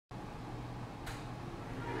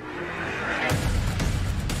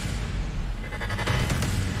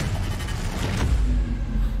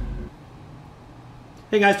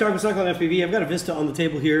Hey guys, Tarek with CycloneFPV. I've got a Vista on the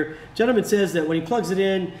table here. Gentleman says that when he plugs it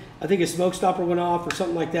in, I think his smoke stopper went off or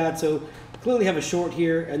something like that. So clearly have a short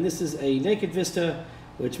here, and this is a naked Vista,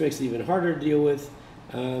 which makes it even harder to deal with,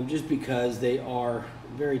 just because they are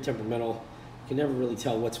very temperamental. You can never really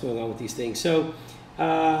tell what's going on with these things. So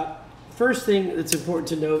first thing that's important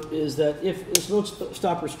to note is that if the smoke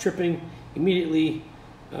stopper is tripping immediately,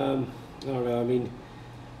 I don't know, I mean,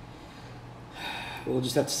 we'll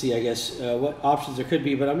just have to see, I guess, what options there could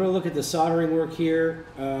be. But I'm going to look at the soldering work here.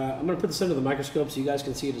 I'm going to put this under the microscope so you guys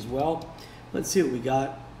can see it as well. Let's see what we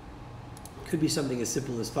got. Could be something as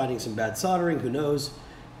simple as finding some bad soldering, who knows.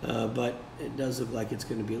 But it does look like it's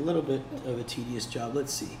going to be a little bit of a tedious job.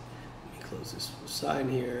 Let's see. Let me close this sign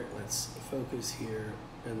here. Let's focus here,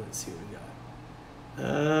 and let's see what we got.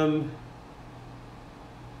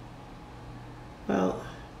 Well,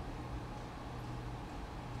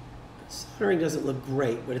 soldering doesn't look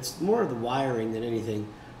great, but it's more of the wiring than anything.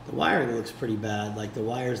 The wiring looks pretty bad, like the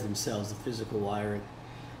wires themselves, the physical wiring.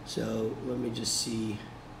 So let me just see.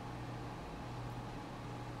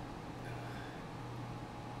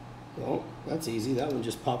 Well, that's easy. That one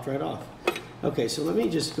just popped right off. Okay, so let me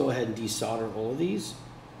just go ahead and desolder all of these.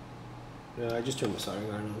 I just turned my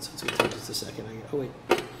soldering iron on, so it's going to take just a second. Oh wait,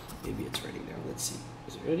 maybe it's ready now. Let's see.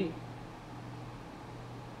 Is it ready?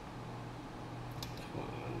 Come on.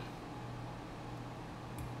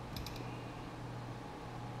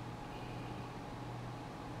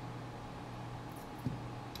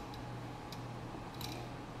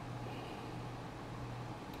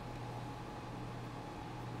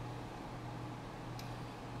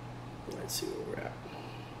 Let's see where we're at.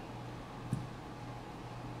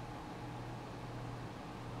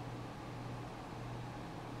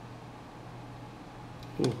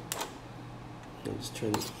 I'll just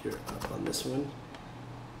turn this gear up on this one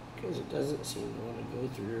because it doesn't seem to want to go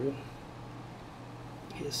through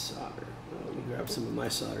his solder. Well, let me grab some of my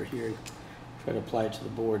solder here and try to apply it to the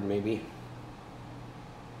board maybe.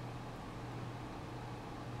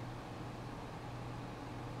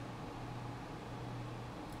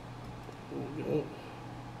 There we go.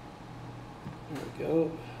 There we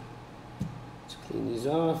go. Let's clean these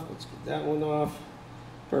off. Let's get that one off.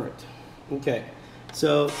 Perfect. Okay.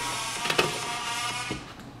 So,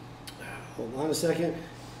 hold on a second.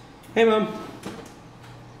 Hey, Mom.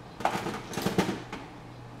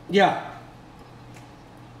 Yeah.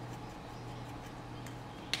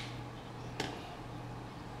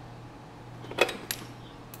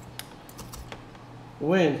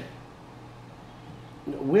 When?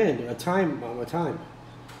 When? A time, Mom, a time.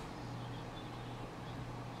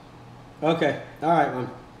 Okay. All right, Mom.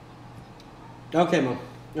 Okay, Mom.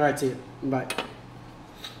 All right, see you. Bye.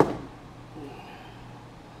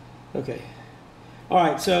 Okay. All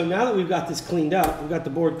right, so now that we've got this cleaned up, we've got the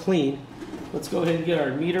board clean, let's go ahead and get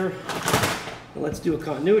our meter and let's do a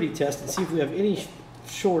continuity test and see if we have any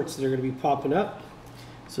shorts that are going to be popping up.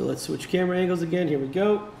 So let's switch camera angles again. Here we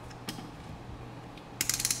go.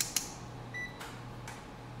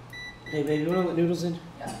 Hey, baby, you want to let Noodles in?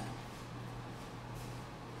 Yeah.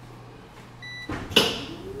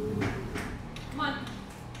 Come on.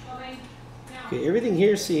 Going. Now. Okay, everything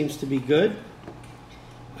here seems to be good.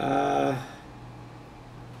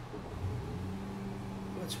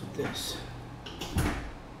 What's with this?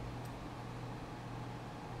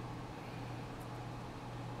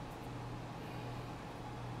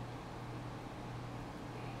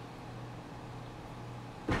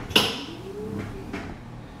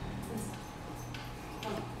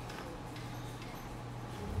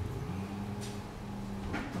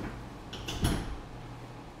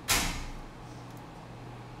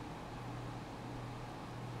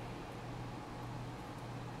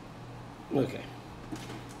 Okay,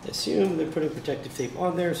 assume they're putting protective tape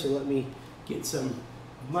on there, so let me get some of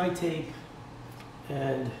my tape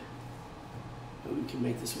and we can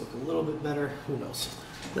make this look a little bit better. Who knows?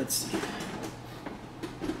 Let's see.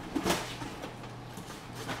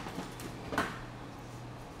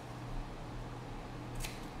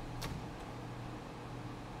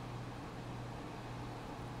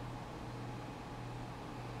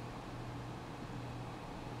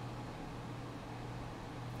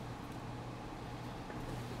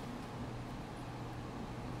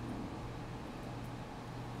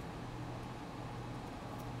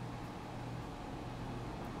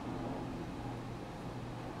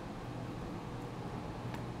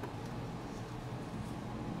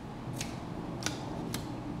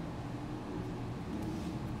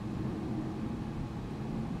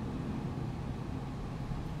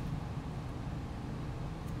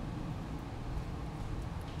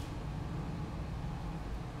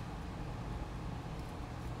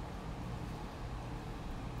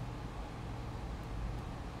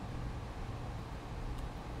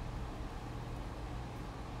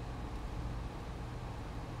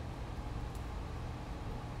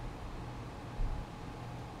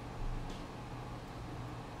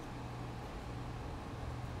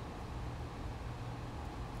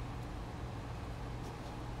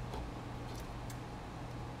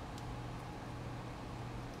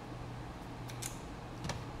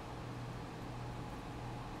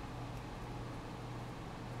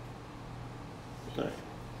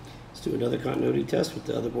 Let's do another continuity test with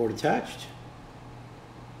the other board attached.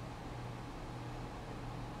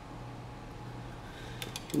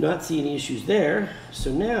 Do not see any issues there.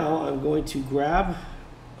 So now I'm going to grab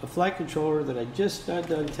a flight controller that I just got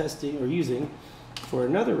done testing or using for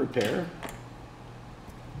another repair.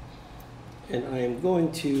 And I am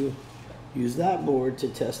going to use that board to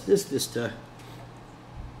test this Vista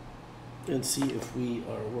and see if we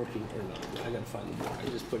are working or not. I gotta find the board. I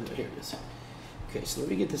just put it, here it is. Okay, so let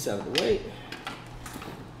me get this out of the way.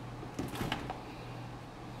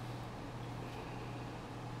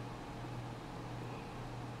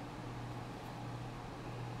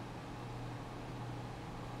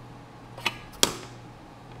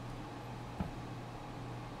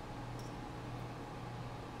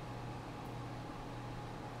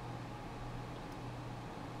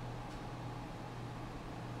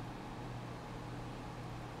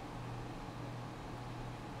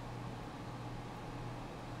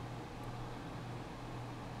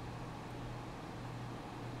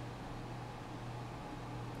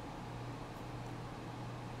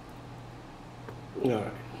 All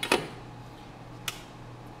right. I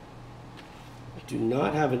do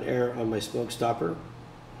not have an error on my smoke stopper.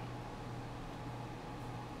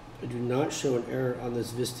 I do not show an error on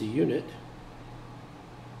this Vista unit.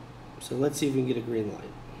 So let's see if we can get a green light.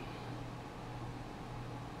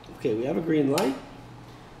 Okay, we have a green light.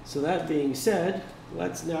 So that being said,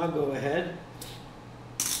 let's now go ahead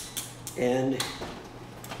and,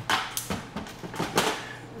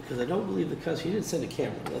 because I don't believe the customer, he didn't send a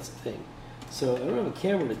camera, that's the thing. So I don't have a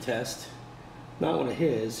camera to test, not one of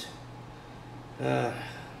his. Let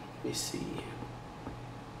me see.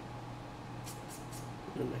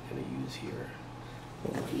 What am I going to use here?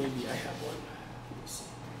 Hold on, maybe I have one. Let me see.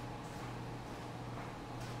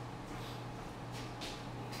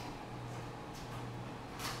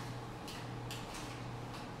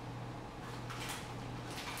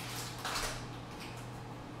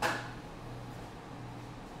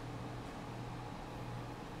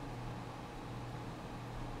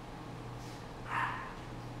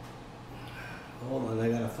 Hold on, I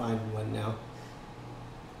gotta find one now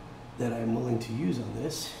that I'm willing to use on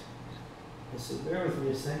this. So bear with me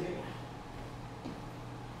a second.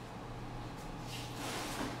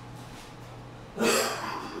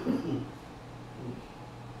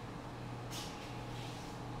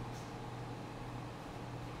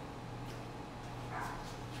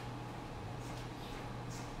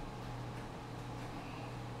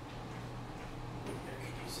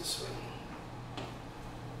 Use this one.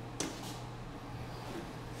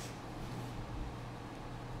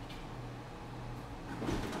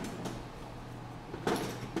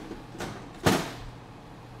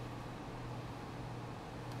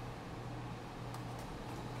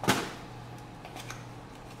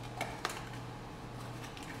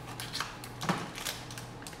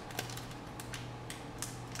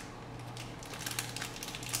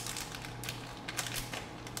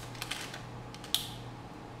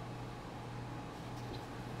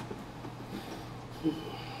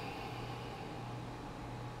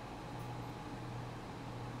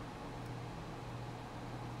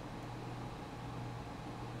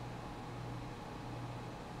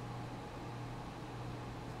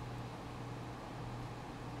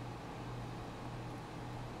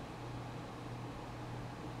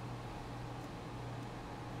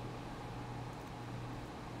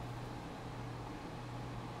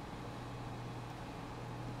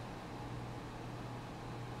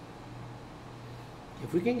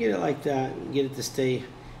 If we can get it like that and get it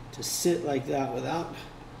to sit like that without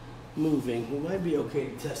moving, we might be okay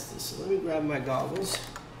to test this. So let me grab my goggles.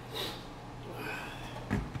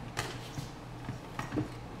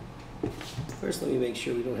 First, let me make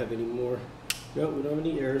sure we don't have any more. No, we don't have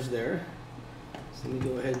any errors there. So let me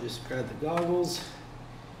go ahead and just grab the goggles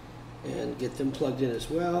and get them plugged in as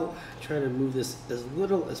well. Try to move this as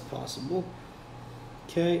little as possible.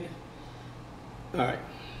 Okay. All right.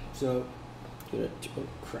 So, oh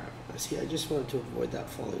crap. I see, I just wanted to avoid that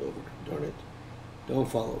falling over. Darn it. Don't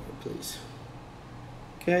fall over, please.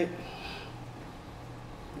 Okay.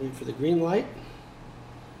 Wait for the green light.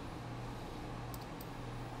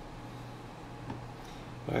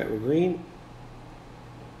 All right, we're green.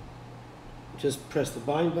 Just press the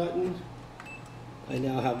bind button. I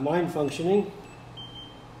now have mine functioning.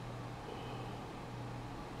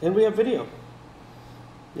 And we have video.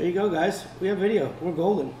 There you go, guys. We have video. We're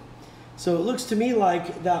golden. So it looks to me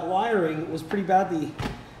like that wiring was pretty bad.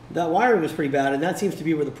 That wiring was pretty bad, and that seems to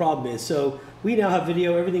be where the problem is. So we now have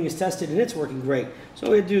video. Everything is tested, and it's working great. So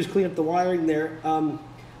all we have to do is clean up the wiring there.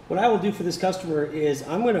 What I will do for this customer is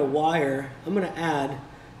I'm going to add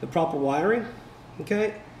the proper wiring.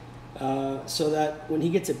 Okay. so that when he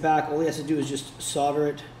gets it back, all he has to do is just solder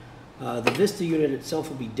it. The Vista unit itself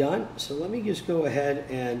will be done. So let me just go ahead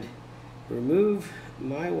and remove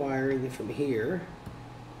my wiring from here.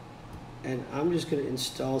 And I'm just going to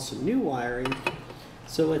install some new wiring.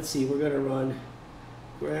 So let's see, we're going to run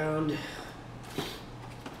ground.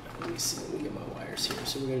 Let me see, let me get my wires here.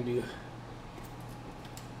 So we'll do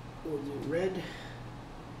red,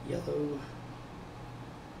 yellow,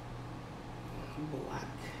 black,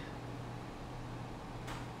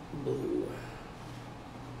 blue,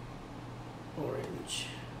 orange.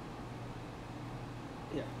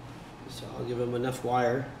 Yeah, so I'll give him enough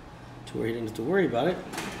wire to where he doesn't have to worry about it.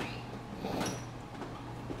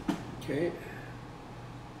 Okay.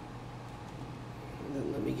 And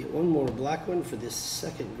then let me get one more black one for this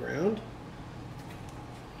second ground.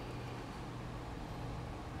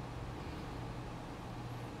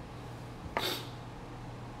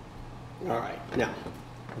 All right, now,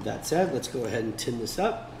 with that said, let's go ahead and tin this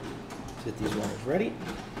up. Let's get these wires ready.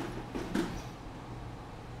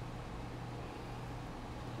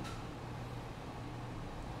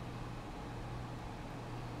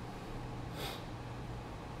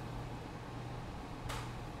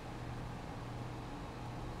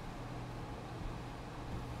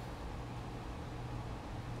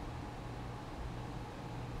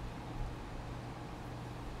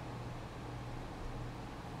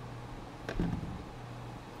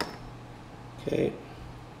 Okay.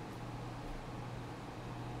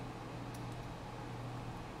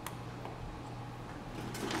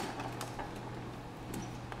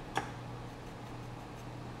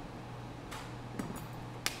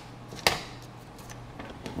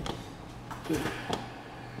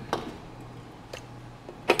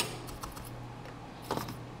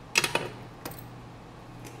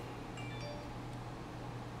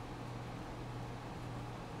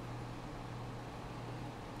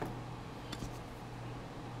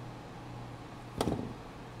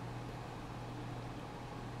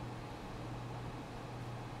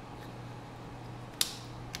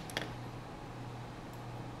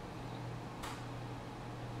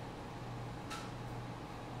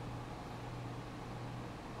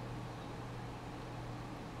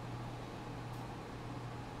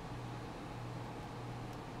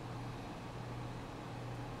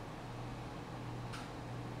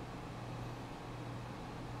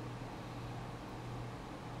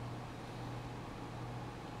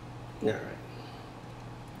 All right.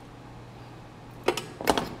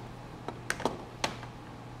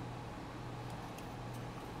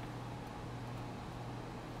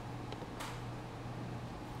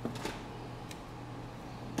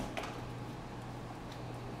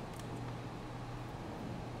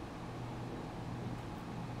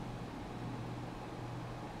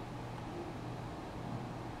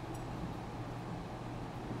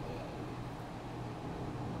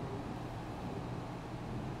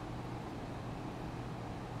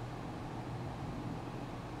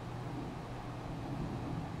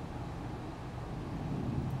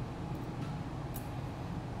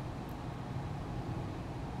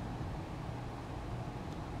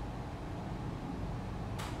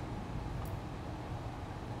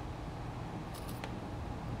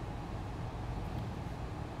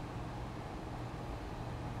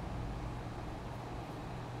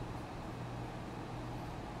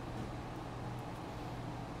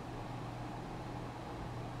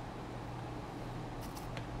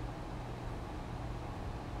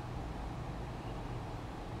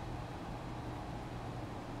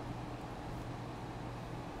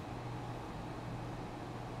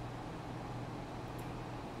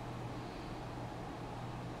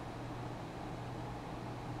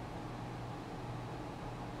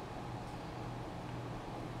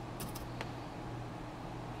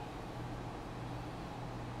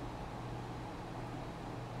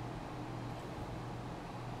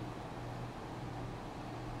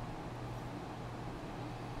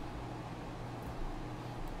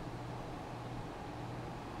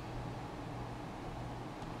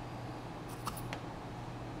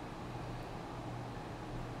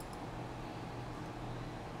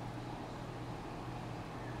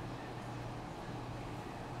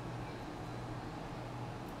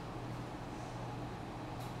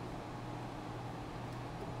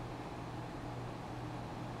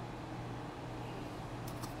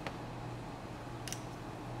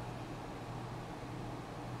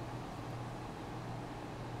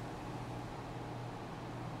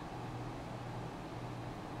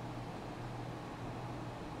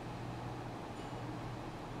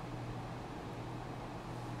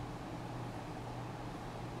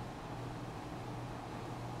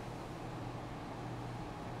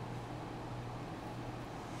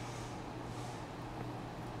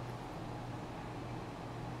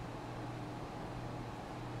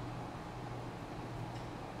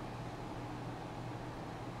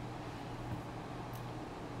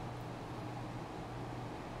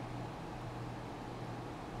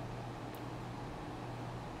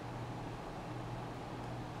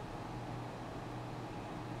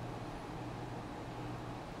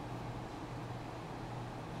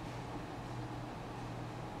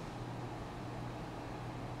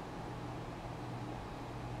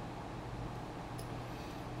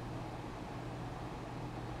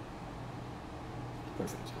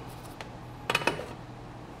 Perfect.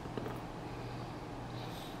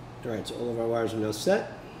 All right, so all of our wires are now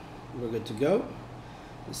set. We're good to go.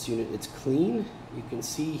 This unit, it's clean. You can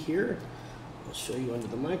see here. I'll show you under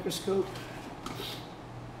the microscope.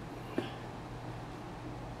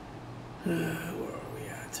 Where are we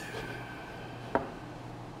at? There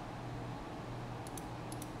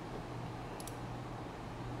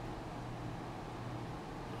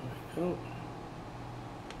we go.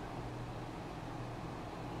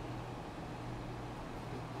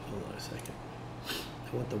 Hold on a second.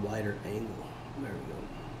 I want the wider angle. There we go.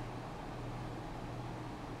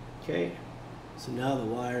 Okay, so now the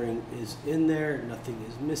wiring is in there. Nothing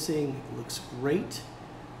is missing. It looks great.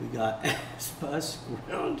 We got S bus,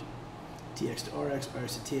 ground, TX to RX,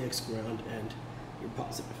 RX to TX, ground, and your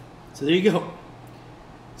positive. So there you go.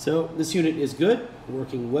 So this unit is good,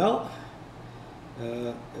 working well.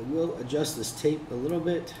 I will adjust this tape a little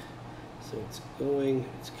bit so it's going,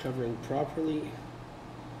 it's covering properly.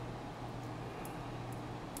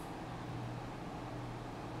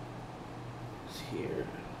 It's here.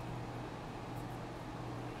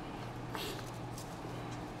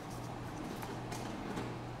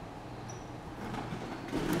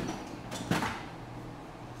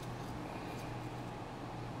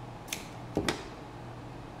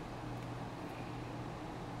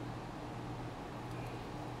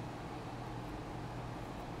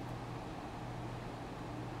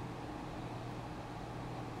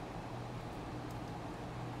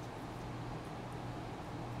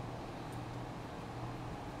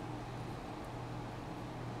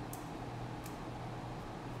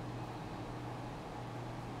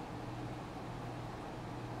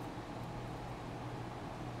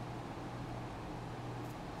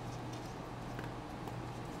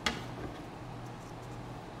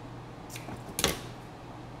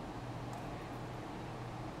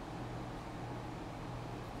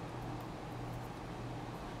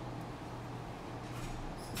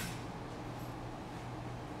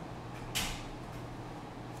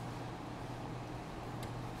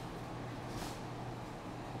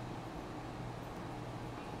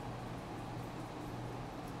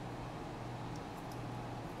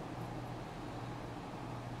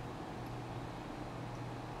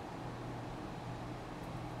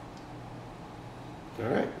 All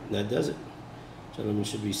right, that does it. Gentlemen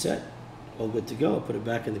should be set. All good to go. I'll put it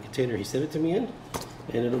back in the container he sent it to me in,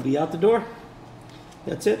 and it'll be out the door.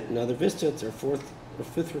 That's it. Another Vista. It's our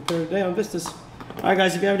fifth repair today on Vistas. All right,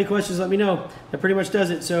 guys, if you have any questions, let me know. That pretty much does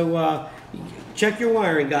it. So check your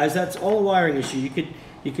wiring, guys. That's all a wiring issue.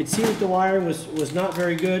 You could see that the wiring was not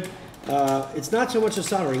very good. It's not so much the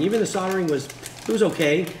soldering. Even the soldering was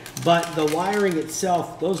okay, but the wiring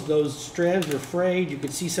itself, those strands were frayed. You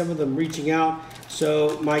could see some of them reaching out.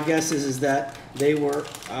 So my guess is that they were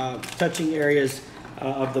touching areas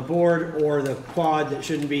of the board or the quad that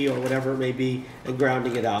shouldn't be, or whatever it may be, and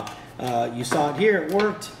grounding it out. You saw it here. It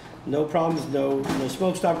worked. No problems. No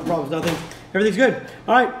smoke stopper problems. Nothing. Everything's good.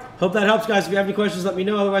 All right. Hope that helps, guys. If you have any questions, let me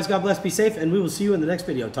know. Otherwise, God bless. Be safe, and we will see you in the next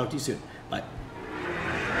video. Talk to you soon. Bye.